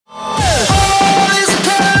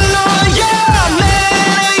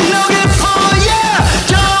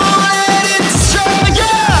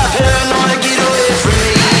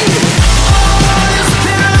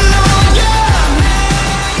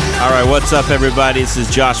What's up, everybody? This is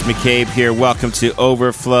Josh McCabe here. Welcome to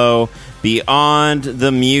Overflow Beyond the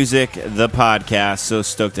Music, the podcast. So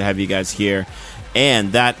stoked to have you guys here.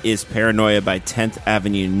 And that is Paranoia by 10th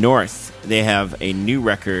Avenue North. They have a new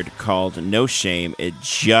record called No Shame. It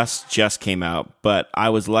just came out, but I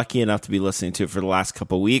was lucky enough to be listening to it for the last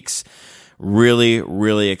couple weeks.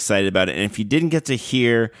 Really excited about it. And if you didn't get to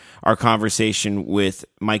hear our conversation with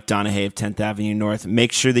Mike Donahue of 10th Avenue North,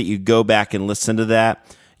 make sure that you go back and listen to that.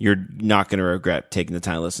 You're not going to regret taking the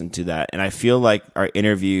time to listen to that. And I feel like our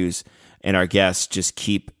interviews and our guests just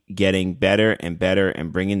keep getting better and better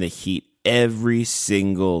and bringing the heat every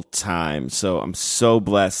single time. So I'm so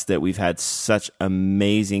blessed that we've had such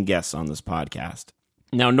amazing guests on this podcast.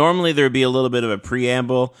 Now, normally there would be a little bit of a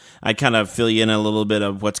preamble. I'd kind of fill you in a little bit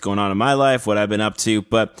of what's going on in my life, what I've been up to.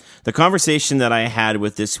 But the conversation that I had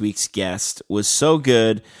with this week's guest was so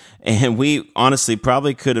good, and we honestly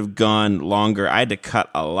probably could have gone longer. I had to cut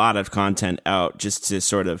a lot of content out just to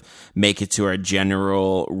sort of make it to our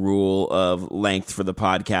general rule of length for the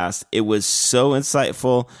podcast. It was so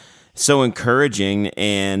insightful, so encouraging,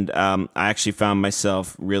 and I actually found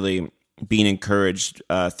myself really being encouraged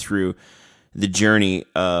through the journey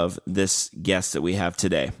of this guest that we have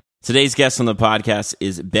today. Today's guest on the podcast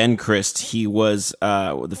is Ben Crist. He was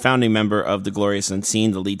the founding member of The Glorious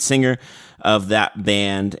Unseen, the lead singer of that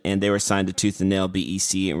band, and they were signed to Tooth and Nail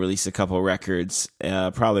BEC and released a couple of records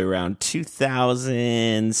probably around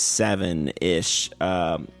 2007-ish.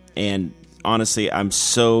 And honestly, I'm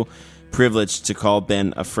so privileged to call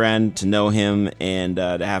Ben a friend, to know him, and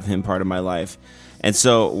to have him part of my life. And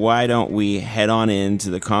so why don't we head on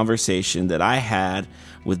into the conversation that I had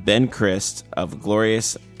with Ben Crist of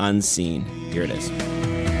Glorious Unseen. Here it is.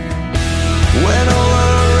 When all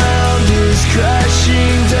around is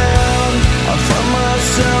crashing down, I find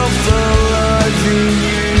myself alive in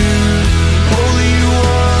you, Holy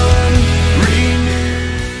One,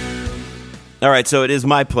 renewed. All right, so it is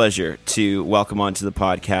my pleasure to welcome onto the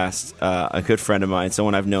podcast a good friend of mine,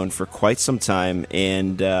 someone I've known for quite some time,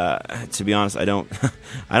 and to be honest, I don't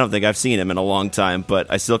think I've seen him in a long time,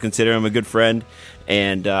 but I still consider him a good friend,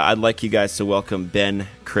 and I'd like you guys to welcome Ben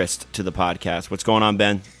Crist to the podcast. What's going on,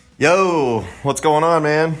 Ben? Yo, what's going on,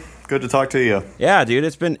 man? Good to talk to you. Yeah, dude,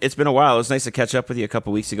 it's been a while. It was nice to catch up with you a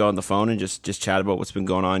couple weeks ago on the phone and just chat about what's been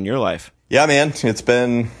going on in your life. Yeah, man, it's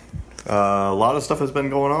been a lot of stuff has been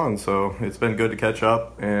going on, so it's been good to catch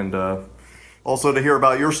up and also to hear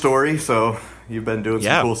about your story. So you've been doing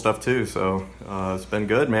some cool stuff too, so it's been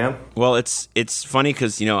good, man. Well, it's funny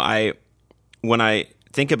because when I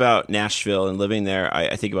think about Nashville and living there,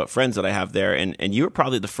 I think about friends that I have there, and you were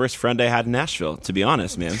probably the first friend I had in Nashville, to be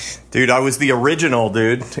honest, man. Dude, I was the original,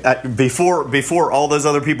 dude. Before all those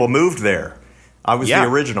other people moved there, I was the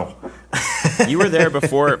original. You were there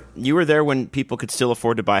before. You were there when people could still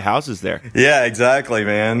afford to buy houses there. Yeah, exactly,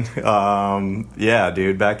 man. Yeah,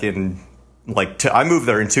 dude. Back in I moved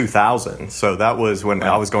there in 2000, so that was when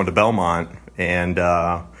I was going to Belmont, and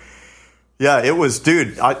it was,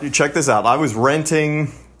 dude. Check this out. I was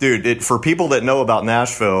renting, dude. For people that know about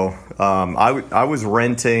Nashville, I was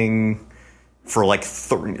renting for I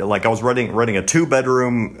was renting a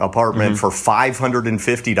 2-bedroom apartment for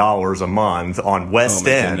 $550 a month on West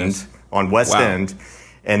End. Goodness. On West End,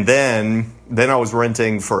 and then I was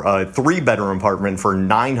renting for a 3-bedroom apartment for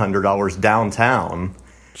 $900 downtown.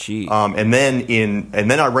 Jeez. And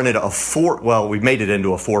then I rented we made it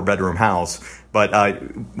into a 4-bedroom house, but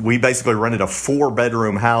we basically rented a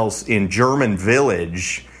 4-bedroom house in German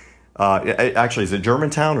Village. Actually, is it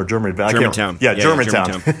Germantown or German? Germantown.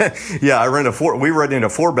 Germantown. Yeah, we rented a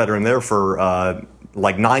 4-bedroom there for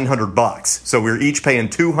 $900. So we were each paying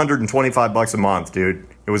 $225 a month, dude.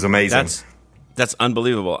 It was amazing. That's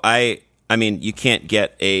unbelievable. I mean, you can't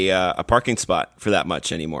get a parking spot for that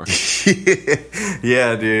much anymore.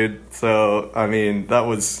 Yeah, dude. So I mean, that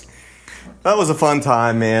was a fun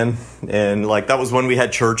time, man. And that was when we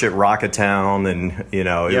had church at Rocketown, and it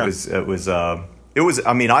was.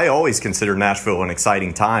 I mean, I always consider Nashville an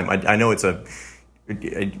exciting time. I know it's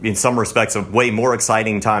in some respects a way more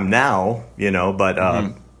exciting time now, but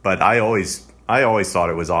I always thought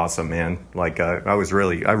it was awesome, man. I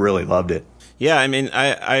really loved it. Yeah, I mean,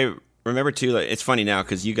 I remember too. It's funny now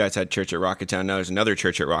because you guys had church at Rocketown. Now there's another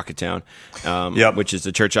church at Rocketown, which is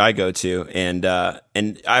the church I go to, and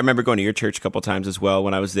I remember going to your church a couple times as well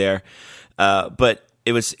when I was there. But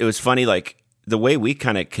it was funny, the way we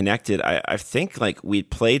kind of connected. I think we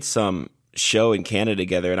played some show in Canada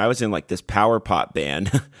together, and I was in this power pop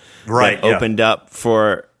band, right? That opened up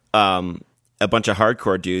for a bunch of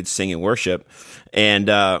hardcore dudes singing worship, and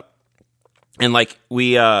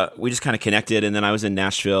we just kind of connected. And then I was in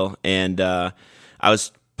Nashville, and I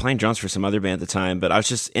was playing drums for some other band at the time, but I was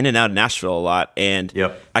just in and out of Nashville a lot. And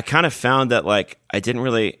Yep. I kind of found that like I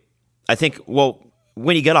think, well,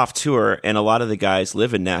 when you get off tour and a lot of the guys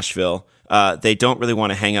live in Nashville, they don't really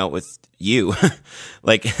want to hang out with you.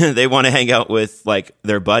 Like they want to hang out with like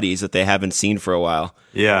their buddies that they haven't seen for a while.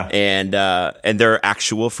 Yeah. And they're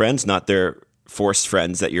actual friends, not their forced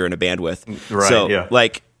friends that you're in a band with. Right.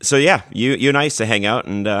 So yeah. You and I used to hang out,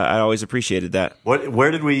 and I always appreciated that.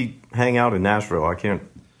 Where did we hang out in Nashville? I can't.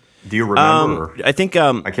 Do you remember? I think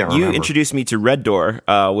I can't you remember. introduced me to Red Door,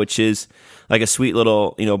 which is like a sweet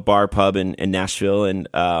little bar pub in Nashville, and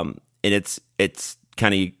it's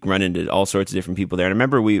kind of run into all sorts of different people there. And I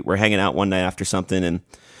remember we were hanging out one night after something, and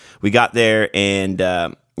we got there, and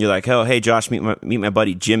you're like, "Oh, hey, Josh, meet my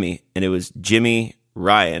buddy Jimmy," and it was Jimmy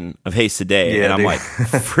Ryan of Haste Today, Yeah, and I'm dude. like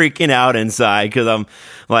freaking out inside because I'm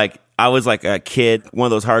like, I was like a kid, one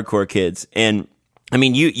of those hardcore kids, and I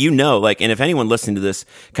mean, you know, like, and if anyone listening to this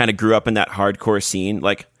kind of grew up in that hardcore scene,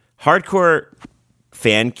 like hardcore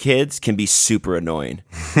fan kids can be super annoying,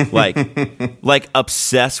 like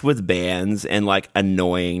obsessed with bands and like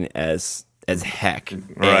annoying as heck,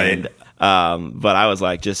 Right. And but I was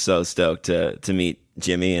like just so stoked to meet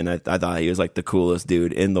Jimmy, and I thought he was like the coolest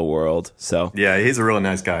dude in the world. So Yeah, he's a really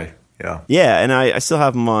nice guy. Yeah. yeah, and I still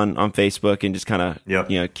have him on Facebook and just kind of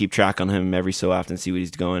Yep. keep track on him every so often, see what he's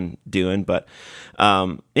doing. But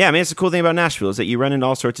yeah, I mean, it's the cool thing about Nashville is that you run into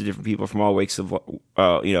all sorts of different people from all wakes of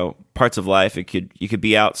parts of life. You could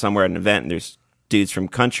be out somewhere at an event and there's dudes from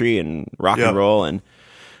country and rock Yep. and roll, and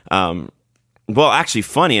well, actually,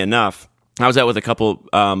 funny enough, I was out with a couple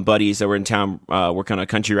buddies that were in town working on a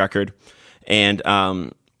country record, and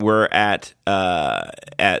we're at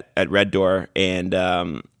Red Door,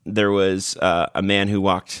 and there was a man who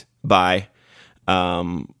walked by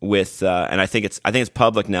with and I think it's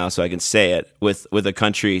public now, so I can say it, with a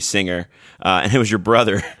country singer, and it was your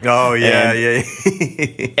brother. Oh yeah, And-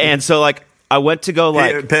 yeah. And so like I went to go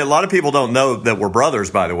like A lot of people don't know that we're brothers,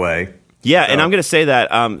 by the way. yeah, and I'm gonna say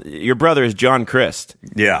that your brother is John Christ,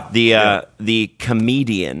 Yeah. the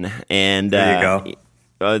comedian, and There you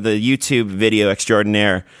the YouTube video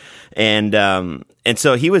extraordinaire, and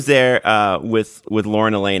so he was there with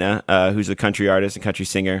Lauren Elena, who's a country artist and country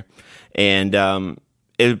singer, and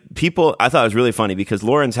I thought it was really funny because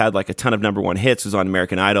Lauren's had like a ton of #1 hits, was on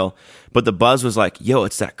American Idol, but the buzz was like, yo,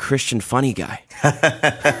 it's that Christian funny guy.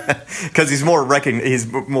 Because he's more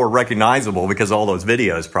recognizable because of all those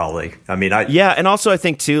videos, probably. I mean, Yeah, and also I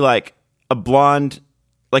think too, like a blonde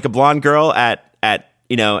girl at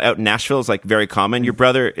out in Nashville is like very common. Your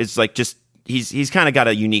brother is like just he's kind of got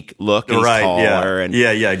a unique look. And he's right? taller, Yeah, and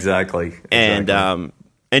yeah, exactly.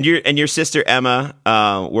 and your sister Emma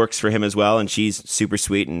works for him as well, and she's super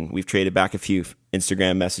sweet, and we've traded back a few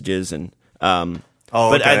Instagram messages, and but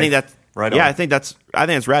okay. I think that's Right yeah, on. I think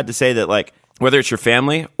it's rad to say that, like, whether it's your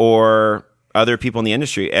family or other people in the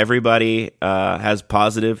industry, everybody has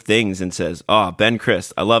positive things and says, "Oh, Ben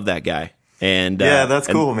Christ, I love that guy." And yeah, that's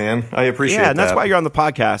cool, man. I appreciate that. yeah, and that's why you're on the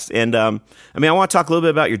podcast. And I mean, I want to talk a little bit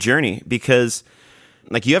about your journey because,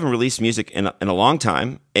 like, you haven't released music in a long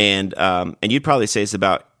time, and you'd probably say it's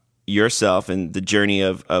about yourself and the journey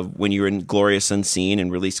of when you were in Glorious Unseen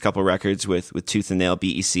and released a couple records with Tooth and Nail,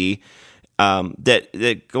 BEC.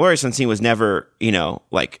 That Glorious Unseen was never,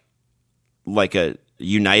 like a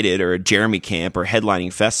United or a Jeremy Camp or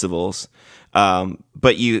headlining festivals.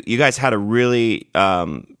 But you guys had a really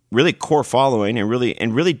core following and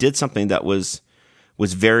really did something that was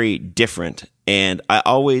very different. And I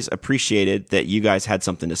always appreciated that you guys had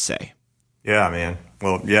something to say. Yeah, man.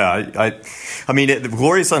 Well, yeah, I mean, the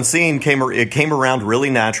Glorious Unseen came around really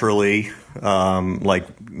naturally. Like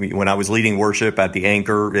when I was leading worship at the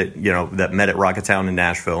Anchor, that met at Rocketown in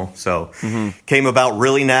Nashville. So came about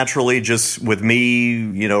really naturally, just with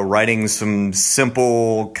me, writing some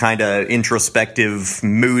simple, kind of introspective,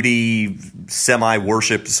 moody,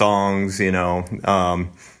 semi-worship songs, and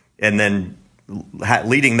then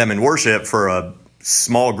leading them in worship for a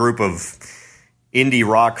small group of indie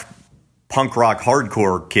rock, punk rock,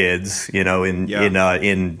 hardcore kids, in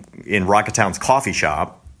Rocketown's coffee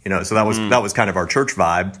shop. So that was kind of our church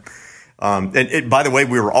vibe. And by the way,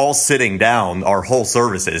 we were all sitting down our whole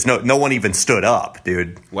services. No one even stood up,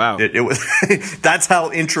 dude. Wow. It was that's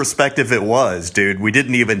how introspective it was, dude. We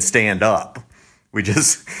didn't even stand up. We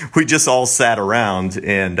just all sat around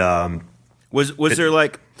and Was there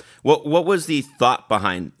like what was the thought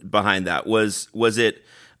behind that? Was it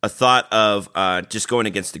a thought of just going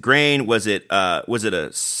against the grain? Was it a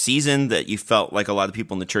season that you felt like a lot of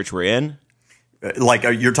people in the church were in? like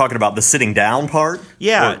you're talking about the sitting down part?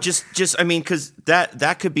 Yeah, Or- just I mean, because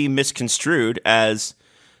that could be misconstrued as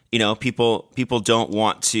people don't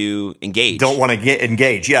want to engage. Don't want to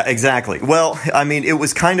engage. Yeah, exactly. Well, I mean, it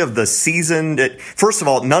was kind of the season that, first of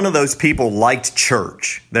all, none of those people liked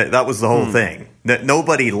church. That was the whole thing. That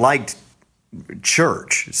nobody liked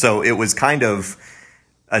church. So it was kind of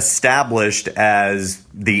established as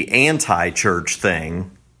the anti-church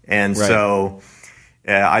thing. And so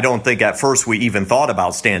I don't think at first we even thought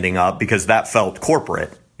about standing up because that felt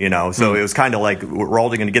corporate, So it was kind of like we're all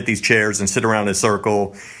going to get these chairs and sit around in a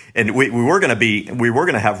circle. And we were going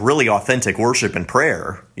to have really authentic worship and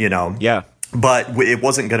prayer, Yeah. But it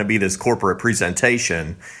wasn't going to be this corporate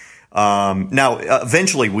presentation. Now,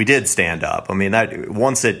 eventually we did stand up. I mean, that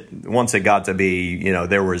once it got to be,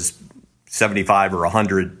 there was 75 or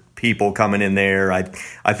 100 people coming in there. I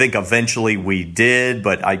think eventually we did,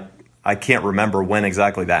 but I can't remember when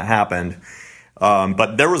exactly that happened.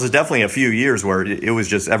 But there was definitely a few years where it was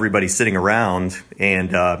just everybody sitting around,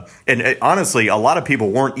 and honestly, a lot of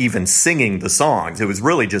people weren't even singing the songs. It was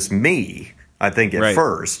really just me, I think, at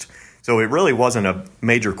first. So it really wasn't a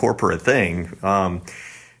major corporate thing.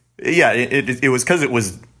 It was because it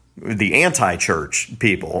was the anti-church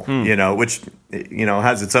people, which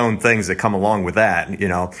has its own things that come along with that,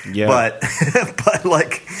 Yeah. But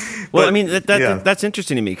like. Well, I mean that's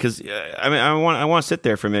interesting to me because I want to sit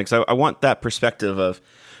there for a minute because I want that perspective of,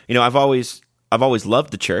 I've always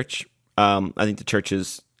loved the church. I think the church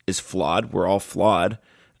is flawed. We're all flawed,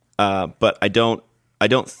 but I don't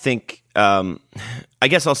think. I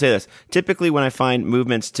guess I'll say this. Typically, when I find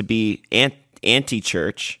movements to be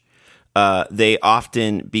anti-church, they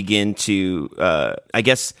often begin to,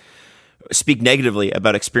 speak negatively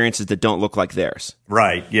about experiences that don't look like theirs.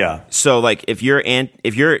 Right. Yeah. So, like, if you're at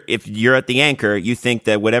the Anchor, you think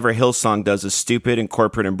that whatever Hillsong does is stupid and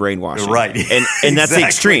corporate and brainwashing. Right. And that's the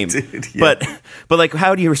extreme. Dude, yeah. But like,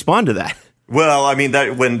 how do you respond to that? Well, I mean,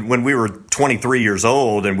 that when we were 23 years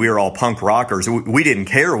old and we were all punk rockers, we didn't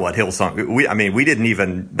care what Hillsong. We didn't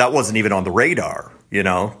even. That wasn't even on the radar.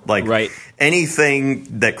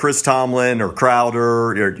 Anything that Chris Tomlin or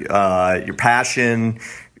Crowder, your Passion.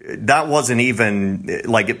 That wasn't even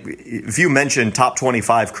like if you mentioned top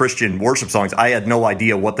 25 Christian worship songs, I had no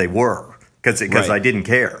idea what they were because I didn't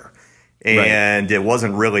care. And it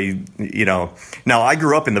wasn't really, Now, I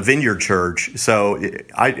grew up in the Vineyard Church, so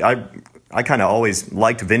I kind of always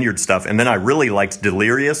liked Vineyard stuff. And then I really liked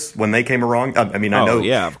Delirious when they came around. I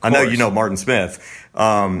know Martin Smith.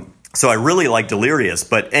 So I really liked Delirious.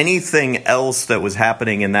 But anything else that was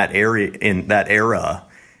happening in that era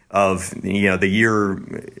of the year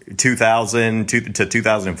 2000 to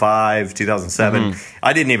 2005, 2007,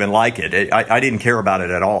 I didn't even like it. I didn't care about it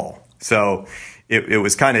at all. So it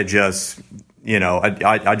was kind of just,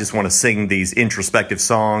 I just want to sing these introspective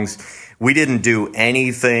songs. We didn't do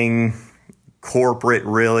anything corporate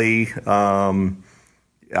really.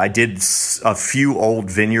 I did a few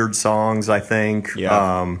old Vineyard songs, I think.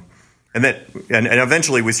 Yeah. And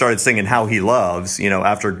eventually we started singing How He Loves,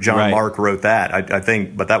 after John Mark wrote that, I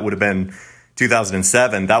think, but that would have been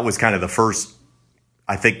 2007. That was kind of the first,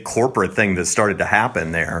 I think, corporate thing that started to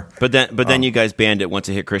happen there. But then you guys banned it once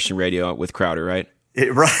it hit Christian radio with Crowder, right?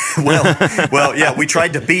 Well, yeah, we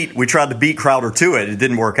tried to beat Crowder to it. It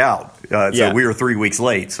didn't work out. So we were 3 weeks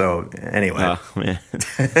late. So anyway. Oh, man.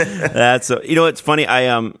 It's funny.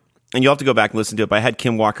 And you'll have to go back and listen to it, but I had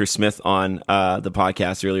Kim Walker-Smith on the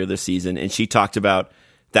podcast earlier this season, and she talked about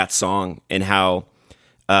that song and how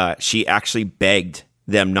she actually begged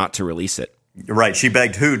them not to release it. Right. She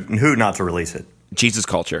begged who not to release it? Jesus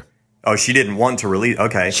Culture. Oh, she didn't want to release.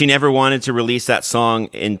 Okay. She never wanted to release that song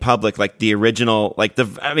in public, like the original,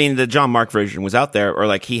 the John Mark version was out there, or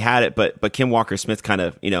like he had it, but Kim Walker-Smith kind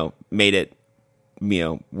of, made it,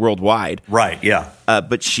 worldwide. Right. Yeah.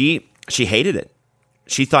 But she hated it.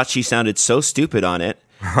 She thought she sounded so stupid on it,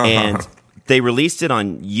 and they released it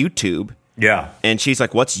on YouTube. Yeah. And she's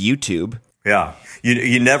like, "What's YouTube?" Yeah.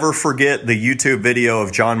 You never forget the YouTube video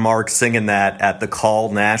of John Mark singing that at the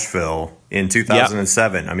Call Nashville in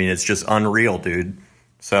 2007. Yep. I mean, it's just unreal, dude.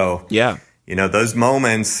 So, yeah. Those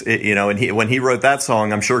moments, and when he wrote that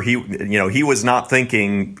song, I'm sure he was not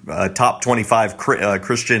thinking top 25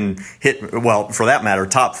 Christian hit. Well, for that matter,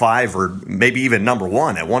 top 5 or maybe even number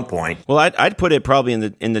 1 at one point. Well, I'd put it probably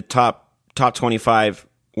in the top 25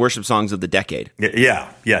 worship songs of the decade.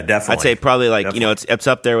 Yeah, definitely. I'd say probably it's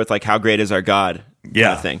up there with like How Great Is Our God. Yeah,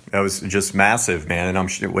 kind of thing. That was just massive, man. And I'm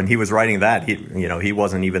sure when he was writing that, he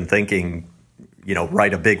wasn't even thinking,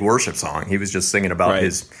 write a big worship song. He was just singing about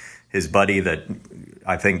his buddy that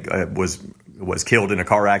I think was killed in a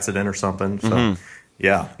car accident or something. So,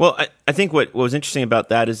 yeah. Well, I think what was interesting about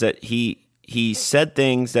that is that he said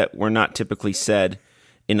things that were not typically said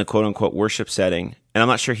in a quote unquote worship setting, and I'm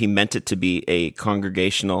not sure he meant it to be a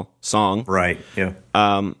congregational song. Right. Yeah.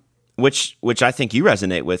 Which I think you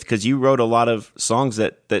resonate with, because you wrote a lot of songs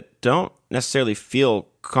that don't necessarily feel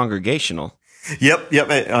congregational. Yep.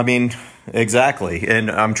 I mean, exactly. And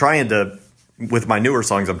I'm trying to, with my newer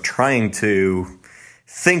songs, I'm trying to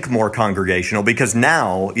think more congregational, because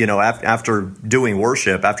now, after doing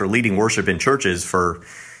worship, after leading worship in churches for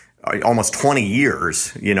almost 20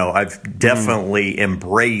 years, I've definitely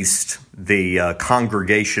embraced the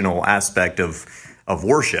congregational aspect of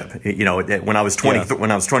worship. When I was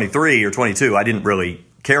 23 or 22, I didn't really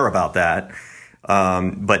care about that.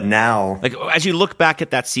 But now, like, as you look back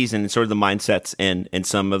at that season and sort of the mindsets and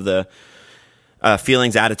some of the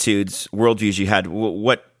feelings, attitudes, worldviews you had,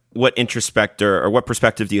 what introspect or what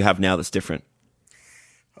perspective do you have now that's different?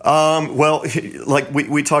 Well, like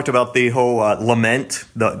we talked about the whole lament,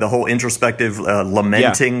 the whole introspective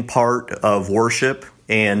lamenting part of worship.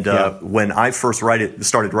 And when I first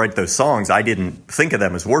started writing those songs, I didn't think of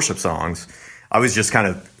them as worship songs. I was just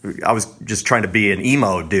trying to be an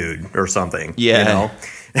emo dude or something. Yeah.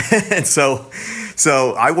 And so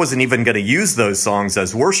I wasn't even going to use those songs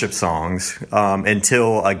as worship songs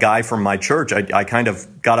until a guy from my church, I kind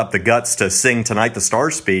of got up the guts to sing "Tonight the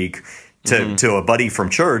Stars Speak" to a buddy from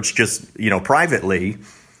church, just, privately.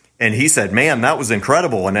 And he said, "Man, that was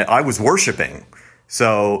incredible." And I was worshiping.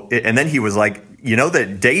 So, and then he was like,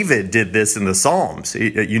 that David did this in the Psalms.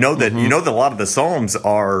 That a lot of the Psalms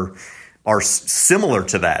are similar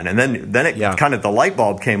to that. And then it kind of, the light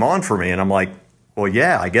bulb came on for me, and I'm like, well,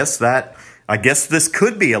 yeah, I guess this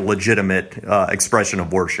could be a legitimate expression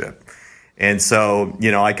of worship. And so,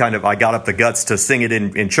 I got up the guts to sing it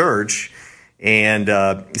in church. And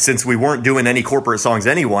since we weren't doing any corporate songs,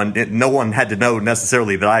 no one had to know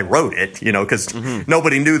necessarily that I wrote it, because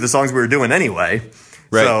nobody knew the songs we were doing anyway.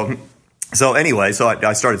 Right. So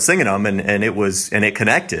I started singing them, and it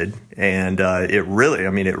connected, and it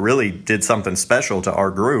really did something special to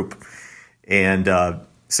our group, and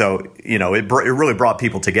so it really brought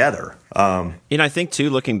people together. I think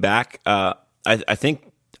too, looking back, I think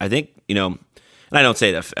and I don't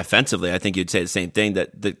say it offensively, I think you'd say the same thing,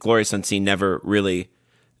 that Glorious Unseen never really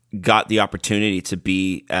got the opportunity to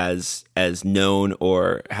be as known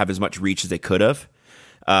or have as much reach as they could have.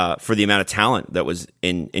 For the amount of talent that was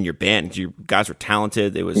in your band. You guys were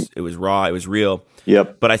talented. It was raw. It was real.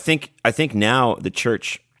 Yep. But I think now the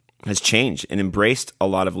church has changed and embraced a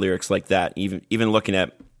lot of lyrics like that. Even looking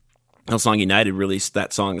at Hillsong United released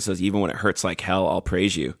that song that says, "Even when it hurts like hell, I'll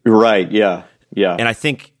praise you." Right. Yeah. Yeah. And I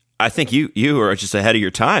think you are just ahead of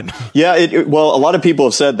your time. Yeah. Well, a lot of people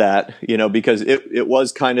have said that, because it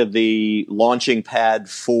was kind of the launching pad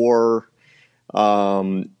for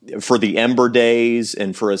the Ember Days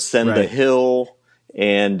and for Ascend the Hill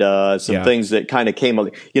and some things that kind of came.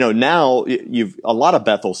 Now a lot of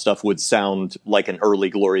Bethel stuff would sound like an early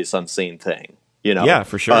Glorious Unseen thing. Yeah,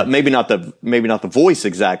 for sure. Maybe not the voice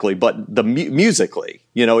exactly, but the musically.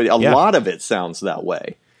 A lot of it sounds that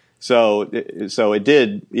way. So it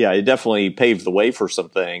did. Yeah, it definitely paved the way for some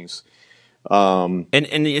things. And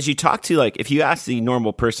as you talk to, like, if you ask the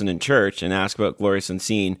normal person in church and ask about Glorious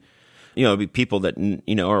Unseen, it'd be people that,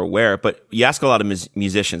 are aware, but you ask a lot of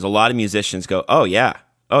musicians, a lot of musicians go, oh yeah.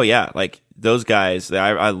 Like those guys,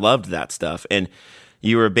 I loved that stuff. And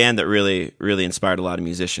you were a band that really, really inspired a lot of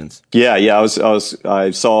musicians. Yeah.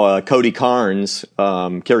 I saw Cody Carnes,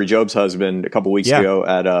 Carrie Job's husband, a couple weeks ago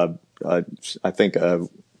at I think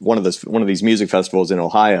one of these music festivals in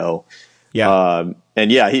Ohio. Yeah.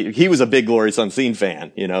 He was a big Glorious Unseen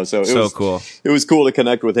fan, so it was cool. It was cool to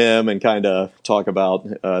connect with him and kind of talk about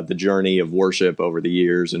the journey of worship over the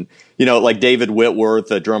years. And, like David Whitworth,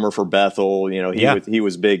 the drummer for Bethel, he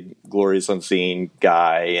was big Glorious Unseen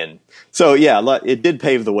guy. And so, it did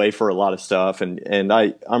pave the way for a lot of stuff. And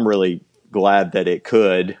I'm really glad that it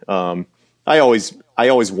could. I always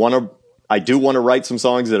do want to write some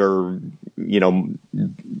songs that are,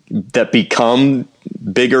 that become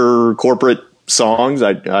bigger corporate songs.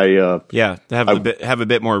 Have a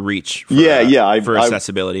bit more reach. For, for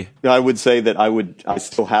accessibility. I would say that I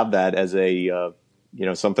still have that as a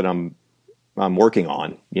something I'm working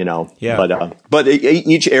on. But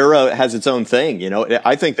each era has its own thing.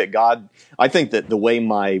 I think that the way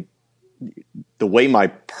my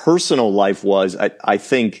personal life was, I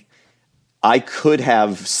think I could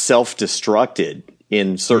have self-destructed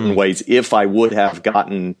in certain ways if I would have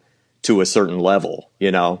gotten to a certain level,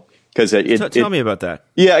 because tell me about that.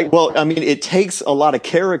 Yeah. Well, I mean, it takes a lot of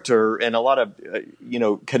character and a lot of,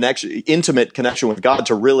 intimate connection with God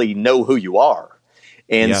to really know who you are.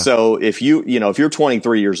 And so if you're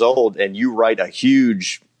 23 years old and you write a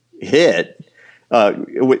huge hit,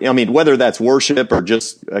 I mean, whether that's worship or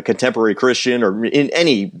just a contemporary Christian or in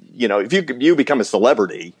any, if you become a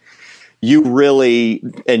celebrity, you really,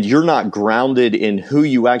 and you're not grounded in who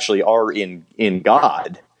you actually are in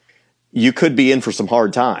God, you could be in for some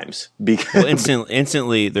hard times. Because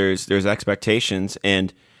instantly there's expectations,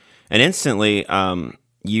 and instantly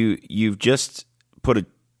you've just put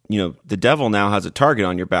the devil now has a target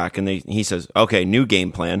on your back, and he says, okay, new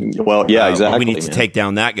game plan. Well, yeah, exactly. We need to take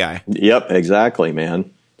down that guy. Yep, exactly,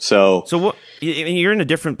 man. So what? You're in a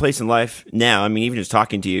different place in life now. I mean, even just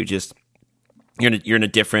talking to you, just you're in a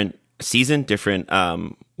different season, different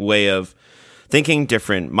way of thinking,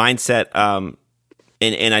 different mindset.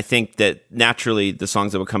 And I think that naturally the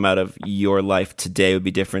songs that would come out of your life today would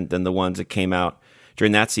be different than the ones that came out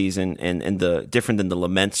during that season, and the different than the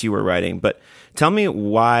laments you were writing. But tell me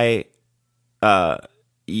why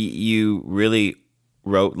you really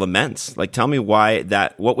wrote laments. Like, tell me why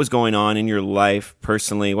what was going on in your life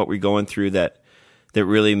personally, what were you going through that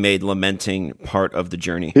really made lamenting part of the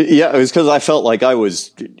journey? Yeah, it was because I felt like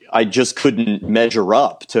I just couldn't measure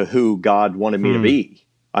up to who God wanted me to be.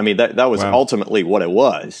 I mean, that was ultimately what it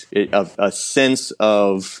was. A sense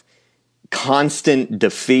of constant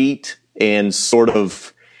defeat and sort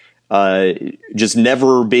of just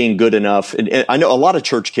never being good enough. And I know a lot of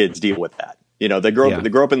church kids deal with that. They grow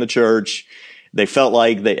up in the church. They felt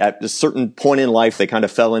like at a certain point in life, they kind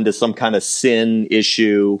of fell into some kind of sin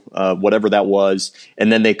issue, whatever that was. And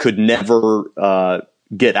then they could never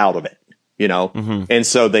get out of it, Mm-hmm. And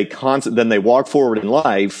so then they walk forward in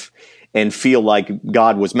life and feel like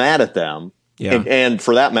God was mad at them. Yeah. And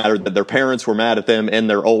for that matter, that their parents were mad at them, and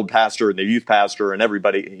their old pastor and their youth pastor and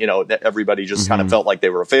everybody, everybody just kind of felt like they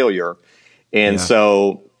were a failure. And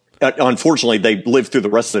so unfortunately they live through the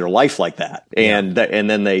rest of their life like that. And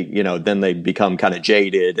then they become kind of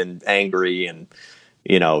jaded and angry, and,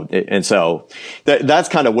 and so that's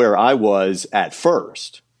kind of where I was at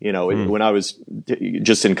first. When I was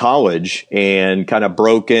just in college and kind of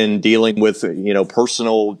broken, dealing with,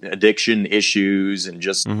 personal addiction issues, and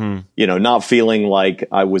just, not feeling like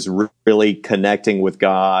I was really connecting with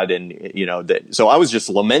God. And, so I was just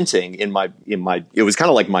lamenting in my, it was kind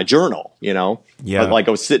of like my journal, like I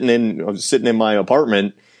was sitting in my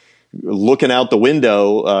apartment, looking out the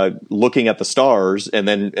window, looking at the stars, and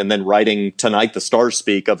then writing, "Tonight the stars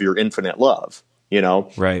speak of your infinite love."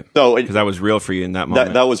 Right. So because that was real for you in that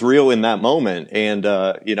moment. That was real in that moment. And,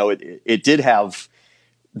 it did have,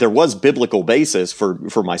 there was biblical basis for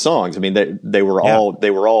my songs. I mean, they were all,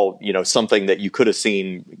 something that you could have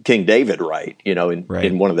seen King David write,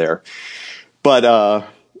 in one of their, but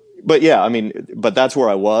yeah, I mean, but that's where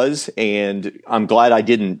I was, and I'm glad I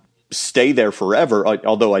didn't stay there forever.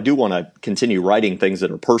 Although I do want to continue writing things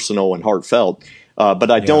that are personal and heartfelt.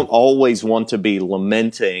 But I don't always want to be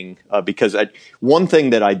lamenting, because one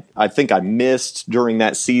thing that I think I missed during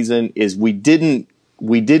that season is we didn't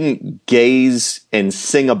gaze and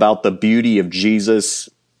sing about the beauty of Jesus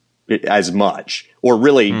as much, or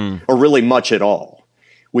really much at all.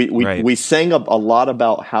 We sang a lot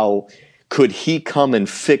about how could he come and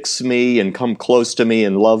fix me and come close to me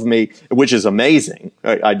and love me, which is amazing.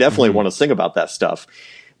 I definitely want to sing about that stuff,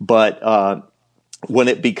 but when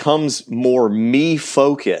it becomes more me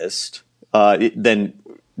focused, then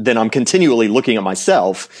I'm continually looking at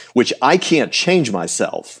myself, which I can't change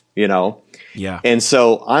myself, Yeah. And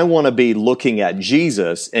so I want to be looking at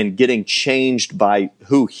Jesus and getting changed by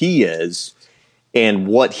who he is and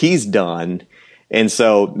what he's done. And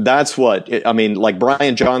so that's like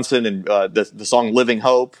Brian Johnson and the song "Living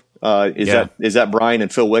Hope." Is that Brian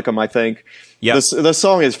and Phil Wickham? I think. Yeah, the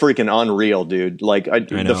song is freaking unreal, dude. Like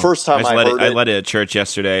the first time I heard it, I led it at church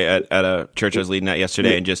yesterday at a church I was leading at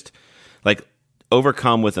yesterday, and just like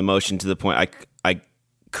overcome with emotion to the point I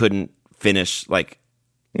couldn't finish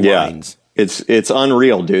lines. It's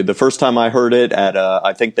unreal, dude. The first time I heard it at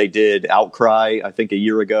I think they did Outcry, I think a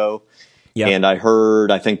year ago. Yeah. And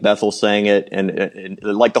I think Bethel sang it, and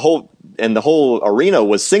like the whole arena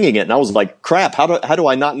was singing it, and I was like, crap, how do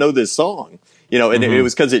I not know this song? And it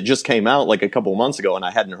was because it just came out like a couple of months ago, and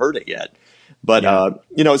I hadn't heard it yet. But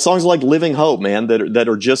songs like "Living Hope," man, that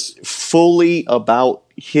are just fully about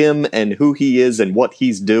him and who he is and what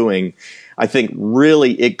he's doing. I think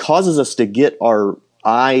really it causes us to get our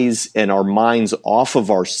eyes and our minds off of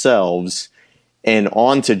ourselves and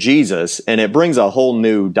onto Jesus, and it brings a whole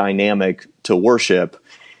new dynamic to worship.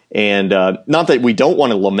 And not that we don't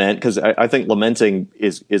want to lament, because I think lamenting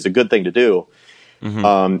is a good thing to do.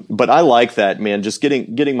 Mm-hmm. But I like that, man. Just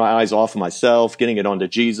getting my eyes off of myself, getting it onto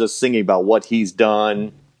Jesus, singing about what he's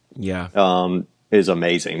done. Yeah, is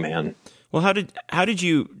amazing, man. Well, how did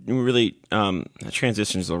you really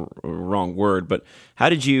transition is a wrong word, but how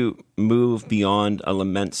did you move beyond a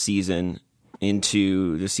lament season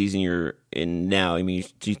into the season you're in now? I mean,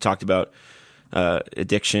 you talked about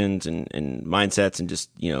addictions and mindsets and just,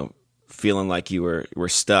 feeling like you were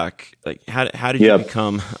stuck. Like how did you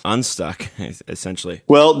become unstuck essentially?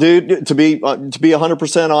 Well, dude, to be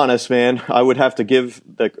 100% honest, man, I would have to give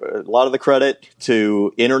a lot of the credit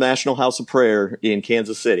to International House of Prayer in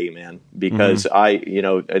Kansas City, man, because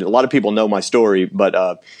a lot of people know my story,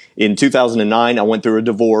 but in 2009 I went through a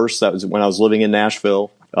divorce. That was when I was living in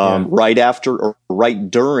Nashville. Right after or right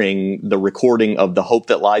during the recording of the Hope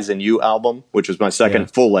That Lies in You album, which was my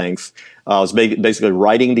second full length. I was basically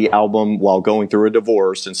writing the album while going through a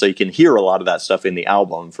divorce. And so you can hear a lot of that stuff in the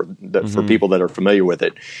album for people that are familiar with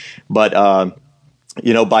it. But,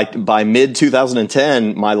 by mid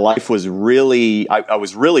 2010, my life was really, I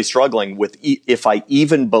was really struggling with if I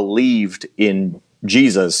even believed in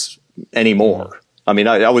Jesus anymore. I mean,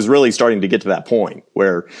 I was really starting to get to that point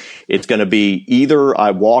where it's going to be either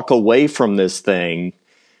I walk away from this thing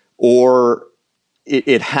or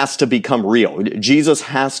it has to become real. Jesus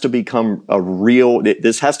has to become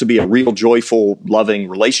this has to be a real, joyful, loving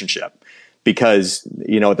relationship. Because,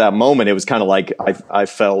 at that moment, it was kind of like I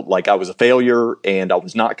felt like I was a failure and I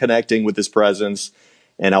was not connecting with his presence.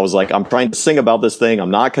 And I was like, I'm trying to sing about this thing.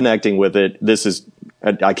 I'm not connecting with it.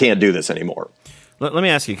 I can't do this anymore. Let me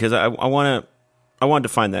ask you, because I wanted to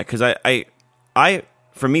find that, because I,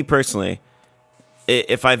 for me personally,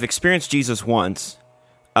 if I've experienced Jesus once,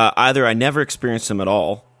 either I never experienced him at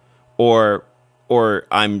all, or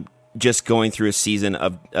I'm just going through a season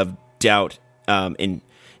of doubt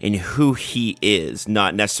in who he is,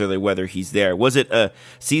 not necessarily whether he's there. Was it a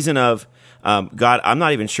season of God? I'm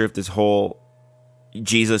not even sure if this whole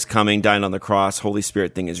Jesus coming, dying on the cross, Holy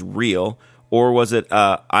Spirit thing is real, or was it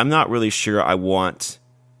I'm not really sure I want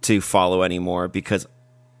to follow anymore because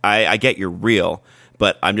I get you're real,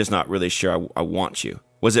 but I'm just not really sure I want you.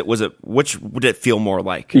 Was it which would it feel more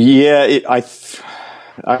like? Yeah,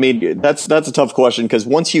 I mean that's a tough question, because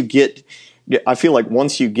I feel like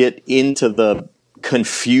once you get into the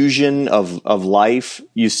confusion of life,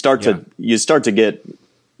 you start to get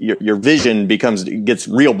your vision gets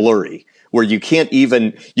real blurry, where you can't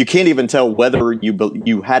even tell whether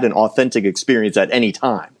you had an authentic experience at any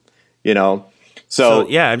time, So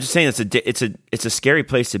yeah, I'm just saying it's a scary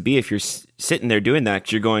place to be if you're sitting there doing that,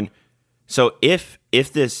 'cause you're going, so if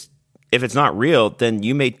it's not real, then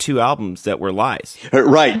you made 2 albums that were lies.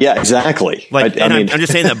 Right? Yeah, exactly. I'm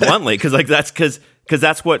just saying that bluntly, because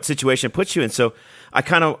that's what situation puts you in. So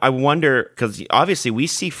I wonder, because obviously we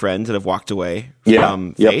see friends that have walked away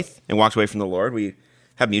from faith and walked away from the Lord. We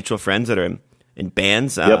have mutual friends that are in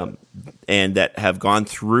bands and that have gone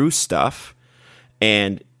through stuff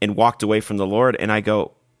and walked away from the Lord. And I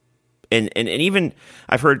go, and even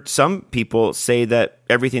I've heard some people say that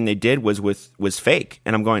everything they did was fake.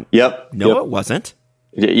 And I'm going, no, it wasn't.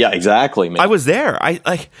 Yeah, exactly, man. I was there.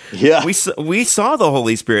 We saw the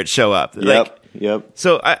Holy Spirit show up. Yep.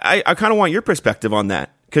 So I kind of want your perspective on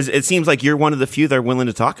that, because it seems like you're one of the few that are willing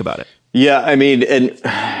to talk about it. Yeah, I mean,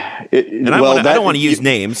 I don't want to use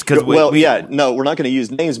names, because we're not going to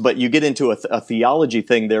use names, but you get into a theology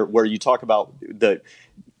thing there where you talk about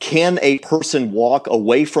can a person walk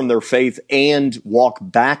away from their faith and walk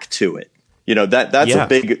back to it?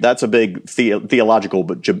 That's a big theological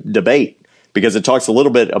debate, because it talks a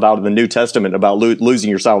little bit about in the New Testament about losing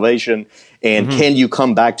your salvation and can you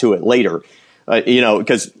come back to it later?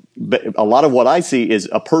 Because a lot of what I see is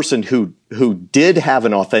a person who did have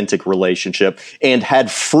an authentic relationship and had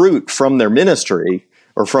fruit from their ministry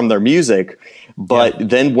or from their music, but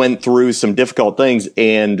then went through some difficult things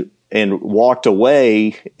and walked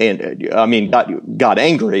away and got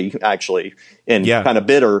angry actually and kind of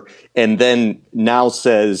bitter, and then now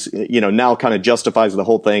says, now kind of justifies the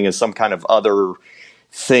whole thing as some kind of other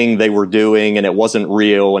thing they were doing and it wasn't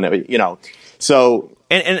real, and so.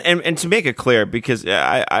 And to make it clear, because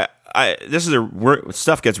this is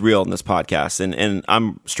stuff gets real in this podcast, and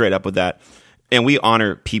I'm straight up with that. And we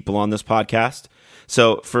honor people on this podcast.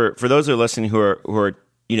 So for those who are listening who are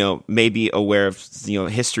maybe aware of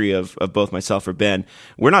history of both myself or Ben,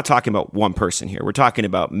 we're not talking about one person here. We're talking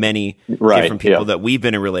about many different people that we've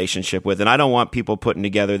been in a relationship with, and I don't want people putting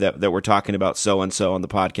together that we're talking about so and so on the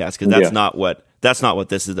podcast, because that's not what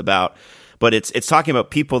this is about. But it's talking about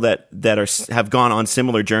people that have gone on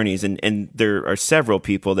similar journeys, and there are several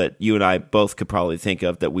people that you and I both could probably think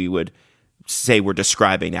of that we would say we're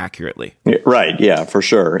describing accurately. Right? Yeah, for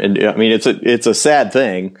sure. And I mean, it's a sad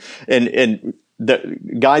thing, and the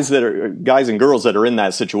guys and girls that are in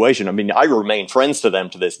that situation, I mean, I remain friends to them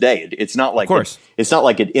to this day. It's not like it's not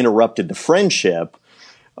like it interrupted the friendship,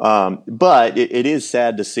 but it is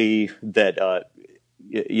sad to see that.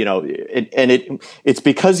 It's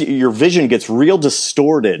because your vision gets real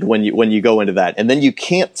distorted when you go into that, and then you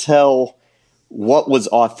can't tell what was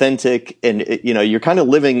authentic, and you're kind of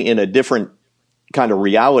living in a different kind of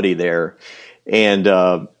reality there, and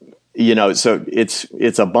so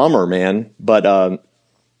it's a bummer, man. But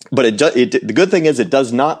the good thing is it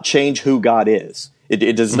does not change who God is.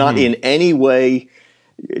 It does not in any way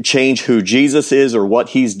change who Jesus is or what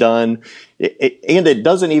He's done, and it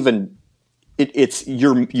doesn't even. It's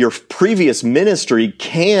your previous ministry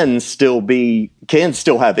can still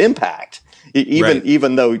have impact,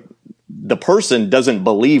 even though the person doesn't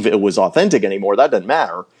believe it was authentic anymore. That doesn't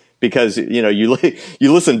matter, because you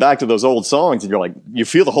listen back to those old songs and you're like, you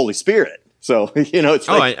feel the Holy Spirit. So it's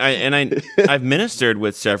I've ministered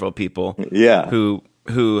with several people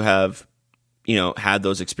who have had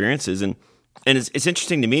those experiences, and it's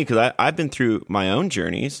interesting to me because I've been through my own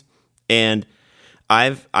journeys, and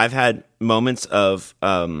I've had moments of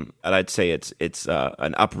I'd say it's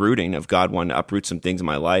an uprooting of God wanting to uproot some things in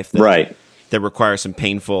my life that require some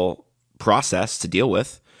painful process to deal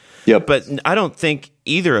with. Yep. But I don't think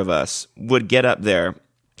either of us would get up there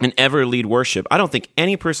and ever lead worship. I don't think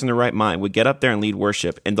any person in their right mind would get up there and lead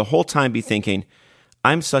worship and the whole time be thinking,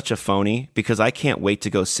 I'm such a phony because I can't wait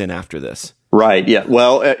to go sin after this. Right. Yeah.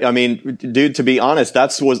 Well, I mean, dude, to be honest,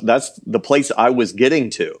 that's the place I was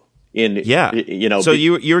getting to. So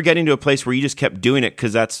you were getting to a place where you just kept doing it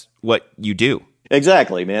because that's what you do.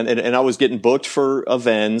 Exactly, man. And I was getting booked for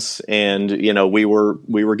events, and we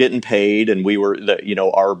were getting paid, and we were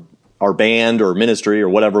our band or ministry or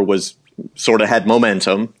whatever was sort of had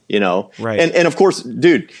momentum, Right. And of course,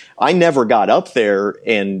 dude, I never got up there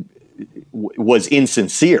and was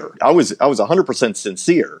insincere. I was 100%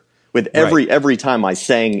 sincere with every time I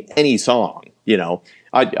sang any song,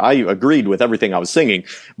 I agreed with everything I was singing,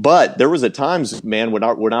 but there was at times, man, when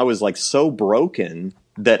I was like so broken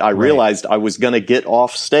that I realized I was going to get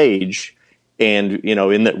off stage, and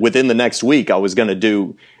within the next week I was going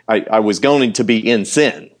to be in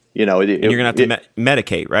sin. And you're going to have to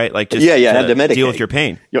medicate, right? Like just I had to medicate, deal with your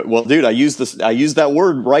pain. Yeah, well, dude, I use that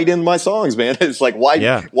word right in my songs, man. It's like why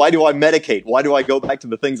do I medicate? Why do I go back to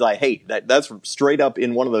the things I hate? That's straight up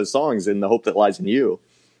in one of those songs, In the Hope That Lies in You.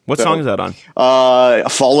 What song is that on?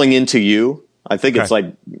 Falling Into You. I think it's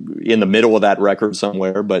like in the middle of that record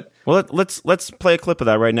somewhere. But let's play a clip of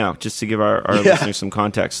that right now, just to give our listeners some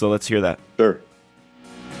context. So let's hear that. Sure.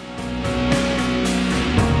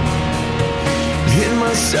 In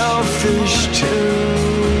my selfish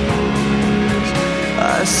tune,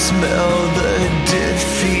 I smell the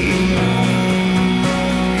defeat.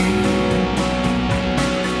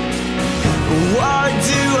 Why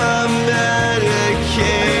do I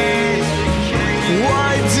medicate?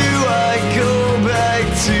 Why do I go back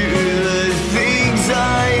to the things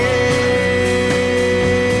I hate?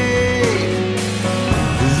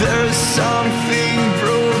 There's something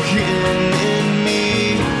broken in me.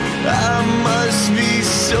 I must be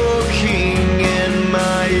soaking in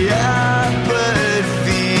my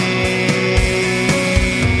apathy.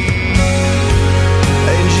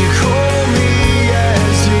 And you call me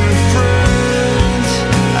as your friend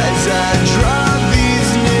as I drop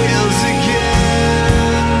these nails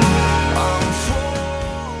again. I'm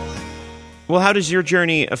falling. Well, how does your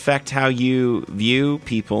journey affect how you view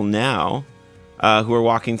people now who are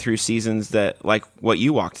walking through seasons that like what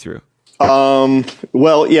you walked through?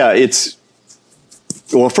 Well, yeah,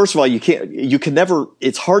 first of all, you can never,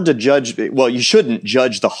 it's hard to judge. Well, you shouldn't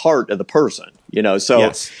judge the heart of the person, so,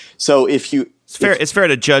 yes. So if you, it's fair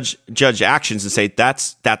to judge actions and say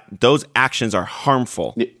those actions are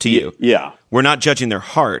harmful to you. Yeah. We're not judging their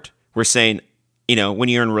heart. We're saying, when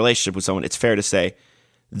you're in a relationship with someone, it's fair to say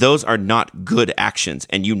those are not good actions.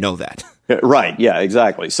 And you know that. Right. Yeah,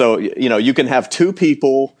 exactly. So, you can have two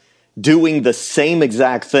people doing the same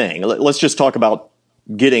exact thing. Let's just talk about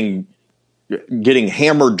getting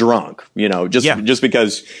hammered drunk, just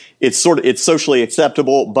because it's socially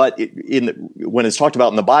acceptable, but when it's talked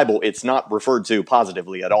about in the Bible, it's not referred to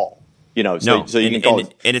positively at all. So you can call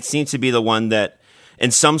it. And it seems to be the one that,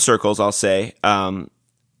 in some circles, I'll say,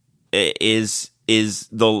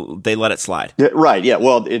 they let it slide. Yeah, right. Yeah.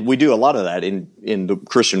 Well, we do a lot of that in the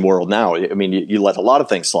Christian world now. I mean, you let a lot of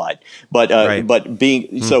things slide, but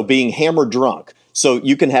being hammered drunk. So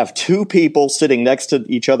you can have two people sitting next to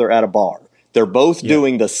each other at a bar. They're both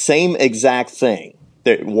doing the same exact thing.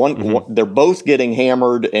 They're both getting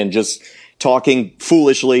hammered and just talking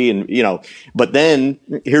foolishly, and but then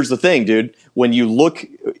here's the thing, dude, when you look,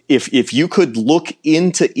 if you could look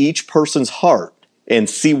into each person's heart and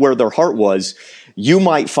see where their heart was, you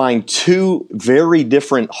might find two very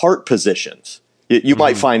different heart positions. You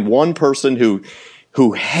might find one person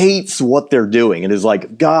who hates what they're doing and is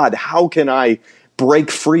like, God, how can I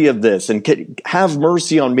break free of this, and have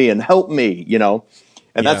mercy on me and help me,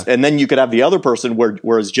 and and then you could have the other person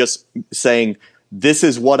where it's just saying, this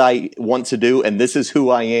is what I want to do, and this is who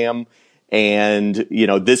I am, and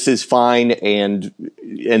this is fine, and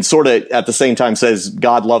sort of at the same time says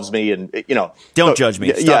God loves me, and don't judge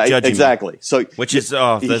me. Stop judging exactly. me. So which is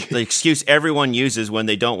the excuse everyone uses when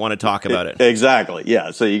they don't want to talk about it. Exactly.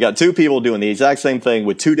 Yeah. So you got two people doing the exact same thing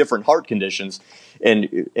with two different heart conditions,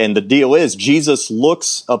 and the deal is Jesus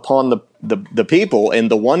looks upon the people,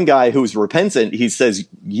 and the one guy who's repentant, he says,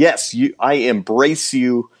 "Yes, I embrace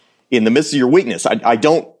you in the midst of your weakness. I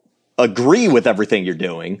don't agree with everything you're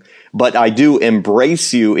doing, but I do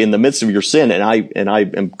embrace you in the midst of your sin, and I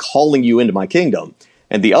am calling you into my kingdom."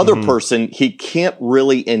 And the other person he can't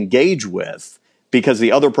really engage with because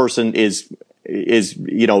the other person is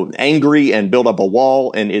angry and built up a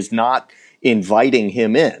wall and is not inviting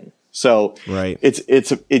him in. So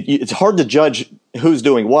it's hard to judge who's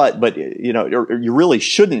doing what, but you really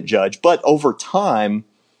shouldn't judge. But over time,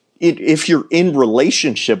 if you're in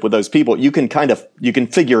relationship with those people, you can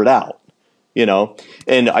figure it out,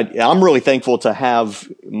 and I'm really thankful to have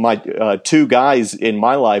my two guys in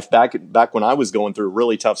my life back when I was going through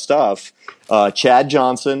really tough stuff. Chad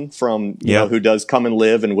Johnson from, who does Come and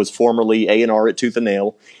Live and was formerly A&R at Tooth and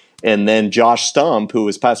Nail. And then Josh Stump, who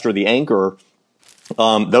was pastor of the Anchor.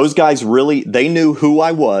 Those guys they knew who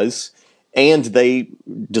I was, and they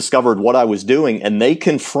discovered what I was doing, and they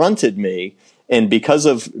confronted me. And because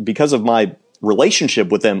of my relationship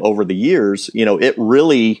with them over the years,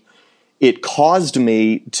 it caused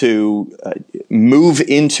me to move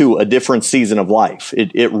into a different season of life.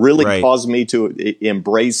 It really caused me to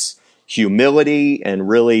embrace humility, and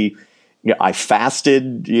really, I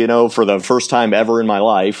fasted, for the first time ever in my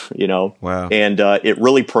life, Wow. And it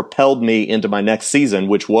really propelled me into my next season,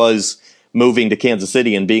 which was moving to Kansas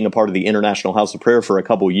City and being a part of the International House of Prayer for a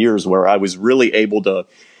couple of years, where I was really able to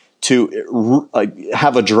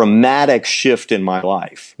have a dramatic shift in my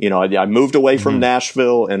life. I moved away from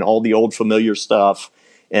Nashville and all the old familiar stuff,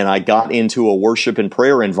 and I got into a worship and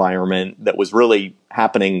prayer environment that was really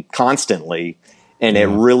happening constantly, and it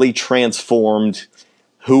really transformed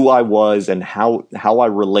who I was and how I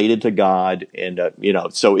related to God. And,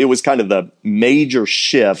 so it was kind of the major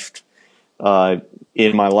shift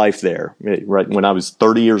in my life there, right when I was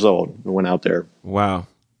 30 years old. I went out there. Wow.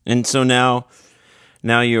 And so now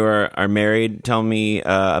you are married. Tell me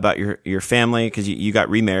about your family, because you got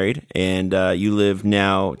remarried, and you live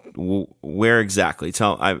now where exactly?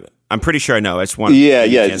 I'm pretty sure I know. I just want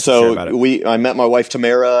yeah. So I met my wife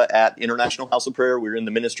Tamara at International House of Prayer. We were in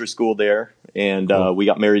the ministry school there, and we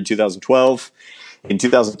got married in 2012. In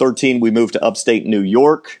 2013, we moved to upstate New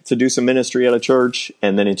York to do some ministry at a church,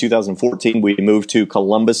 and then in 2014, we moved to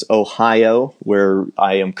Columbus, Ohio, where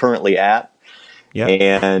I am currently at. Yeah.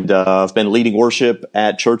 And I've been leading worship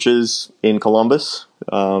at churches in Columbus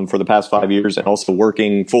for the past 5 years, and also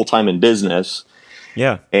working full-time in business.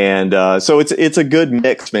 Yeah. And so it's a good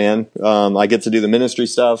mix, man. I get to do the ministry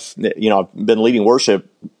stuff. I've been leading worship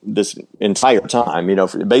this entire time,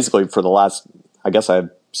 basically for the last, I guess I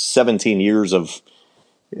have 17 years of,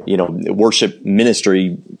 worship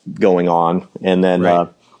ministry going on. And then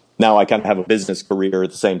now I kind of have a business career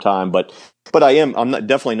at the same time, but I'm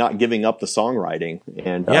definitely not giving up the songwriting,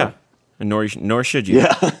 and nor should you.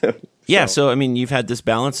 Yeah. Yeah. So, I mean, you've had this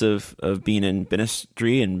balance of being in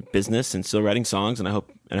ministry and business and still writing songs, and I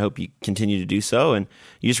hope you continue to do so. And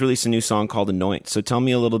you just released a new song called Anoint. So tell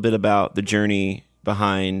me a little bit about the journey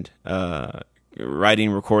behind writing,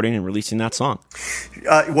 recording, and releasing that song.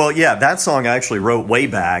 That song I actually wrote way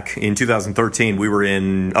back in 2013. We were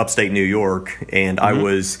in upstate New York, and I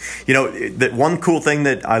was, that one cool thing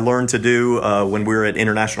that I learned to do when we were at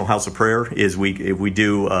International House of Prayer is we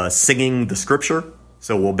do singing the scripture.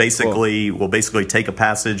 So we'll basically take a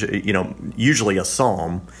passage, usually a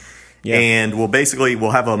psalm, and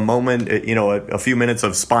we'll have a moment, a few minutes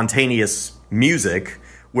of spontaneous music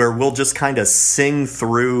where we'll just kind of sing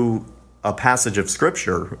through a passage of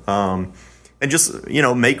scripture, and just,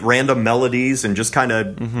 make random melodies and just kind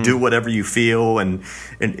of do whatever you feel. And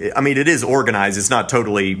I mean, it is organized. It's not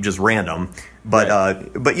totally just random, but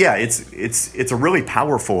yeah, it's a really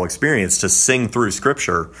powerful experience to sing through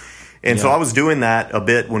scripture. And so I was doing that a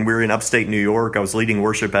bit when we were in upstate New York. I was leading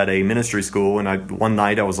worship at a ministry school, and one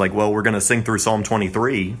night I was like, well, we're going to sing through Psalm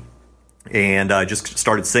 23. and I just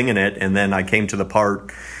started singing it. And then I came to the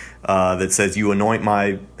part that says, "You anoint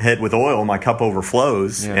my head with oil, my cup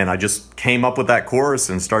overflows." Yeah. And I just came up with that chorus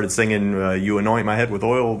and started singing, "You anoint my head with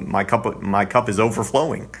oil, my cup is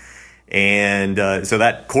overflowing." And so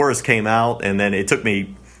that chorus came out, and then it took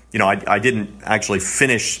me, I didn't actually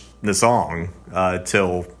finish the song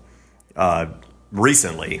till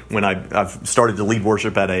recently, when I've started to lead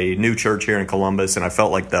worship at a new church here in Columbus, and I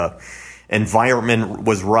felt like the environment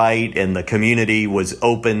was right and the community was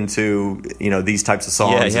open to these types of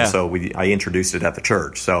songs. And so I introduced it at the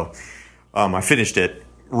church. So I finished it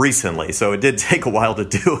recently, so it did take a while to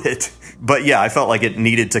do it, but I felt like it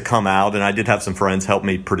needed to come out, and I did have some friends help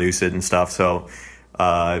me produce it and stuff. So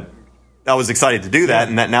I was excited to do that,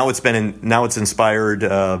 and that now it's inspired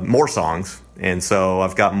more songs, and so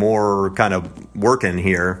I've got more kind of working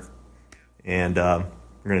here, and we're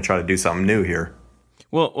going to try to do something new here.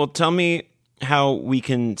 Well, tell me how we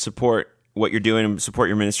can support what you're doing and support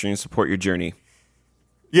your ministry and support your journey.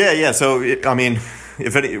 Yeah. So, I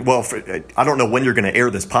don't know when you're going to air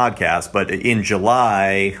this podcast, but in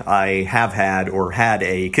July, I have had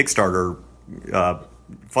a Kickstarter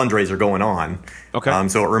fundraiser going on. Okay.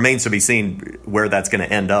 So it remains to be seen where that's going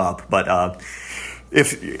to end up. But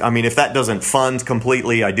if that doesn't fund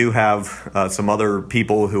completely, I do have some other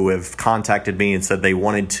people who have contacted me and said they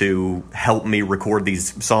wanted to help me record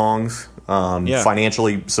these songs,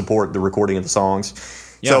 financially support the recording of the songs.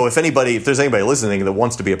 Yeah. So if there's anybody listening that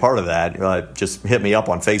wants to be a part of that, just hit me up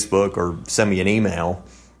on Facebook or send me an email.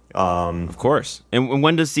 Of course. And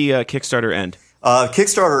when does the Kickstarter end?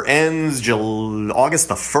 Kickstarter ends August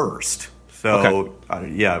the 1st. So,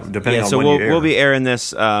 depending on when you air. We'll be airing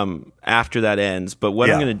this after that ends. But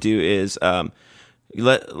what I'm going to do is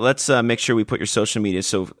let's make sure we put your social media.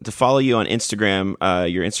 So to follow you on Instagram,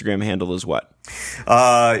 your Instagram handle is what?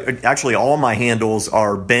 Actually, all my handles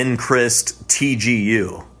are Ben Christ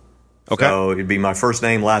TGU. Okay. So it'd be my first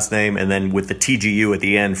name, last name, and then with the TGU at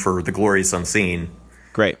the end for The Glorious Unseen.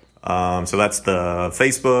 Great. So that's the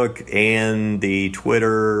Facebook and the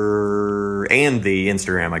Twitter and the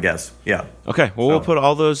Instagram, I guess. Yeah. Okay. Well, we'll put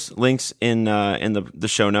all those links in the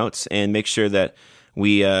show notes and make sure that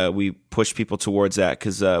we push people towards that,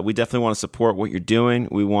 because we definitely want to support what you're doing.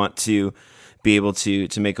 We want to be able to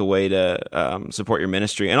make a way to support your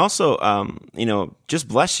ministry, and also just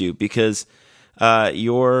bless you, because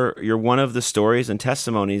you're one of the stories and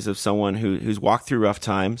testimonies of someone who's walked through rough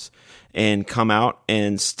times and come out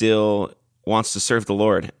and still wants to serve the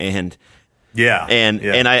Lord. And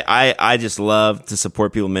I just love to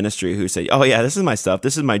support people in ministry who say, "Oh yeah, this is my stuff.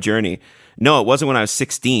 This is my journey." No, it wasn't when I was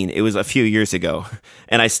 16. It was a few years ago,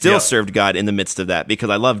 and I still served God in the midst of that, because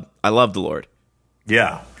I love the Lord.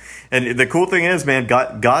 Yeah. And the cool thing is, man,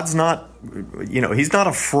 God's not, he's not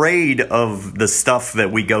afraid of the stuff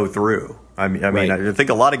that we go through. I mean, I think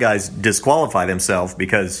a lot of guys disqualify themselves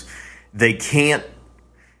because they can't.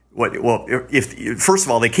 First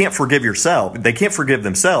of all, they can't forgive yourself. They can't forgive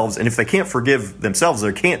themselves, and if they can't forgive themselves,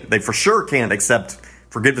 they for sure can't accept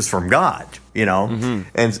forgiveness from God. Mm-hmm.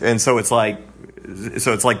 And so it's like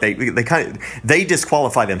they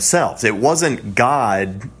disqualify themselves. It wasn't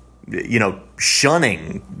God,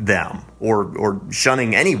 shunning them or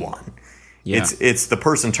shunning anyone. Yeah. It's the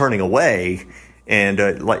person turning away, and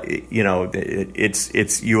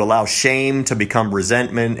it's you allow shame to become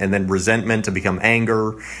resentment, and then resentment to become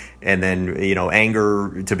anger, and then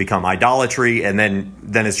anger to become idolatry, and then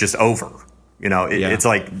it's just over. It's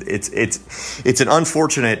like it's an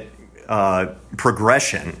unfortunate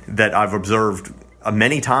progression that I've observed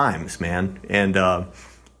many times, man, and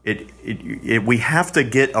we have to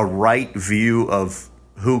get a right view of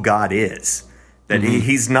who God is. That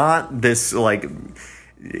he's not this, like,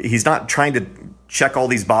 he's not trying to check all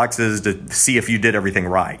these boxes to see if you did everything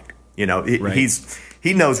right. He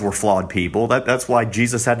knows we're flawed people. That's why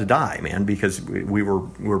Jesus had to die, man, because we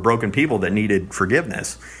were broken people that needed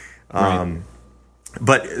forgiveness. Right.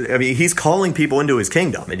 But I mean, he's calling people into his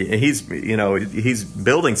kingdom. He's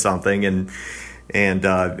building something, and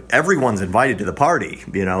everyone's invited to the party,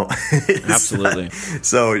 Absolutely.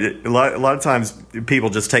 So a lot of times people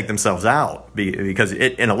just take themselves out because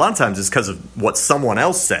and a lot of times it's because of what someone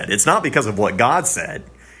else said. It's not because of what God said.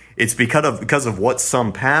 It's because of what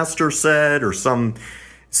some pastor said or some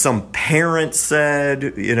parent said,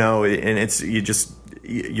 and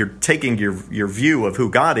you're taking your view of who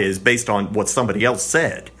God is based on what somebody else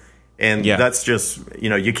said. And that's just,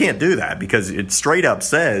 you can't do that, because it straight up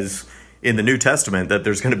says in the New Testament that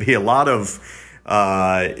there's going to be a lot of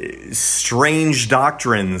strange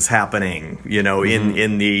doctrines happening,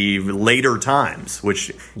 in the later times, or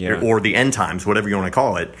the end times, whatever you want to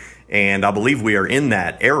call it. And I believe we are in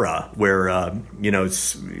that era where,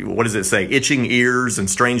 what does it say? Itching ears and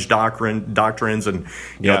strange doctrines. And,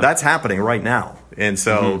 you know, that's happening right now. And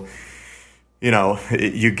so,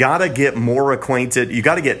 you got to get more acquainted. You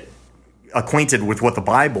got to get acquainted with what the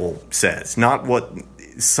Bible says, not what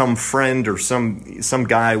some friend or some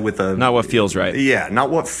guy with a... Not what feels right. Yeah,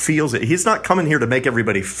 not what feels it. He's not coming here to make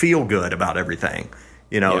everybody feel good about everything.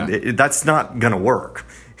 That's not going to work.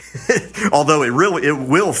 Although it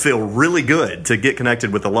will feel really good to get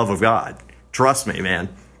connected with the love of God. Trust me, man.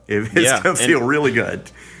 It's going to feel really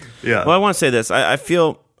good. Yeah. Well, I want to say this. I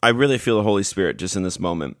really feel the Holy Spirit just in this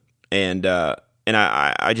moment. And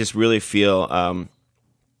I just really feel,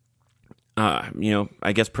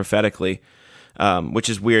 I guess prophetically, which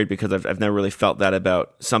is weird because I've never really felt that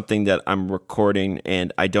about something that I'm recording,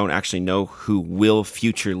 and I don't actually know who will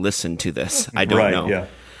future listen to this. I don't know. Yeah.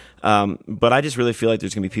 But I just really feel like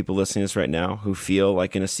there's going to be people listening to this right now who feel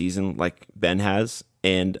like in a season like Ben has,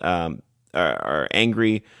 and are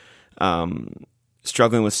angry,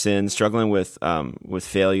 struggling with sin, struggling with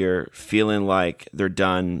failure, feeling like they're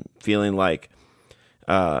done, feeling like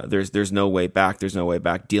there's no way back,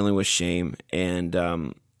 dealing with shame.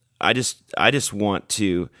 And I just want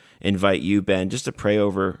to invite you, Ben, just to pray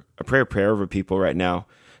over people right now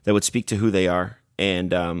that would speak to who they are,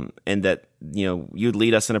 and that you'd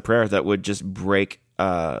lead us in a prayer that would just break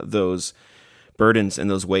those burdens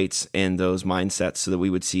and those weights and those mindsets, so that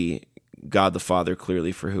we would see God the Father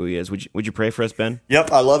clearly for who He is. Would you pray for us, Ben?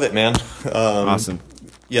 Yep, I love it, man. Awesome.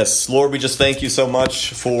 Yes, Lord, we just thank you so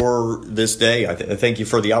much for this day. I thank you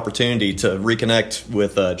for the opportunity to reconnect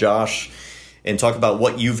with Josh and talk about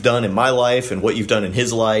what you've done in my life and what you've done in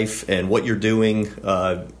his life and what you're doing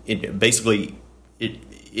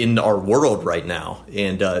in our world right now.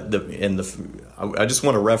 And I just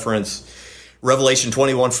want to reference Revelation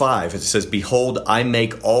 21:5. It says, "Behold, I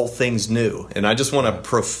make all things new." And I just want to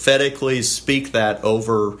prophetically speak that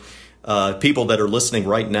over people that are listening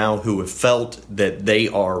right now who have felt that they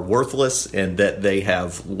are worthless and that they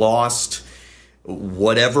have lost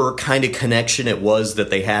whatever kind of connection it was that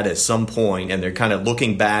they had at some point, and they're kind of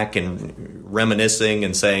looking back and reminiscing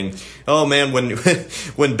and saying, "Oh man,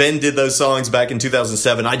 when Ben did those songs back in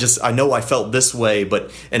 2007, I know I felt this way,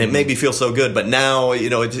 and it made me feel so good, but now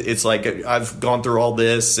it's like I've gone through all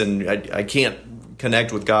this and I can't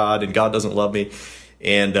connect with God, and God doesn't love me."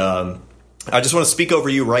 And I just want to speak over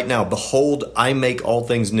you right now. Behold, I make all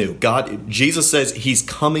things new. Jesus says He's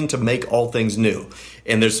coming to make all things new.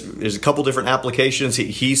 And there's a couple different applications.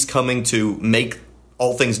 He's coming to make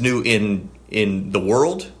all things new in the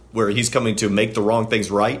world, where He's coming to make the wrong things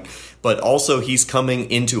right. But also He's coming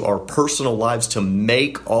into our personal lives to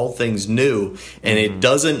make all things new. And it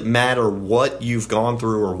doesn't matter what you've gone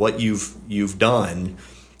through or what you've done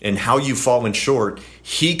and how you've fallen short.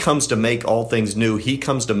 He comes to make all things new. He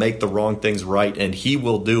comes to make the wrong things right, and He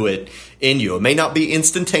will do it in you. It may not be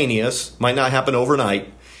instantaneous, might not happen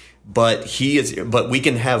overnight, but we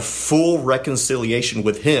can have full reconciliation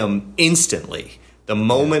with Him instantly. The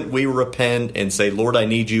moment we repent and say, "Lord, I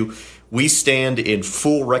need you," we stand in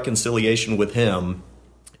full reconciliation with Him.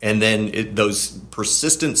 And then those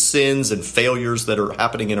persistent sins and failures that are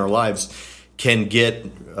happening in our lives can get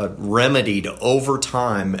remedied over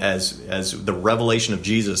time as the revelation of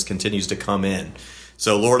Jesus continues to come in.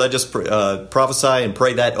 So, Lord, I just prophesy and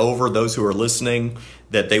pray that over those who are listening,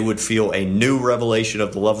 that they would feel a new revelation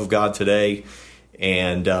of the love of God today.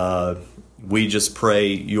 And we just pray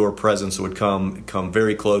your presence would come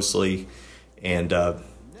very closely and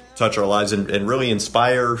touch our lives and really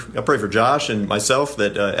inspire. I pray for Josh and myself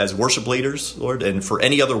that as worship leaders, Lord, and for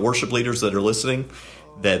any other worship leaders that are listening,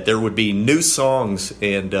 that there would be new songs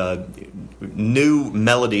and new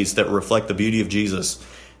melodies that reflect the beauty of Jesus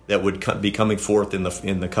that would be coming forth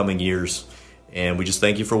in the coming years. And we just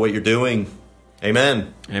thank you for what you're doing.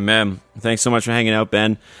 Amen. Amen. Thanks so much for hanging out,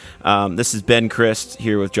 Ben. This is Ben Christ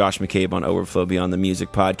here with Josh McCabe on Overflow Beyond the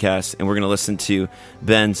Music podcast, and we're going to listen to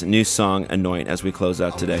Ben's new song, Anoint, as we close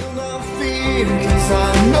out today.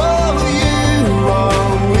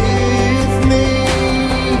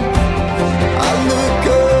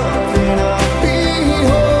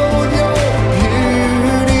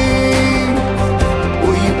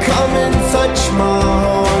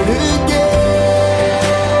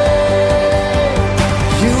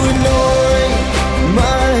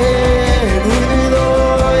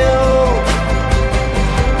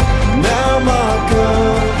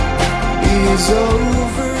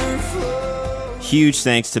 huge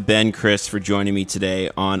thanks to Ben Crist for joining me today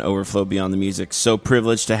on Overflow Beyond the Music. So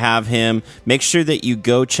privileged to have him. Make sure that you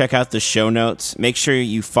go check out the show notes. Make sure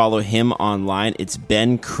you follow him online. It's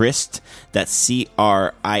Ben Crist. That's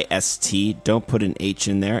C-R-I-S-T. Don't put an H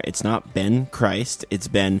in there. It's not Ben Christ. It's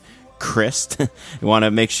Ben Crist. You want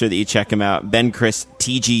to make sure that you check him out. Ben Crist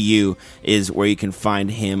TGU is where you can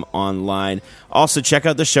find him online. Also, check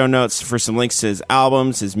out the show notes for some links to his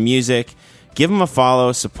albums, his music. Give him a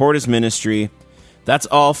follow. Support his ministry. That's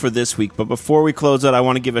all for this week. But before we close out, I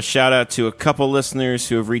want to give a shout out to a couple listeners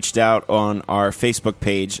who have reached out on our Facebook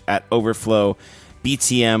page at Overflow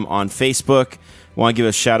BTM on Facebook. I want to give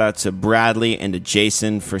a shout out to Bradley and to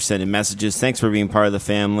Jason for sending messages. Thanks for being part of the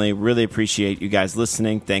family. Really appreciate you guys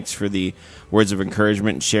listening. Thanks for the words of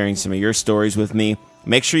encouragement and sharing some of your stories with me.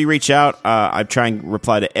 Make sure you reach out. I try and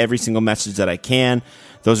reply to every single message that I can.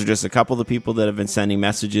 Those are just a couple of the people that have been sending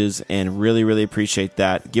messages, and really, really appreciate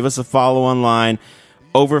that. Give us a follow online,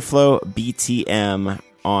 Overflow BTM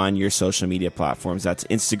on your social media platforms. That's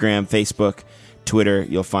Instagram, Facebook, Twitter.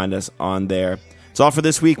 You'll find us on there. That's all for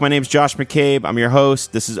this week. My name is Josh McCabe. I'm your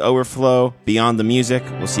host. This is Overflow Beyond the Music.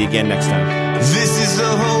 We'll see you again next time. This is the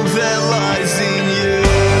hope that lies in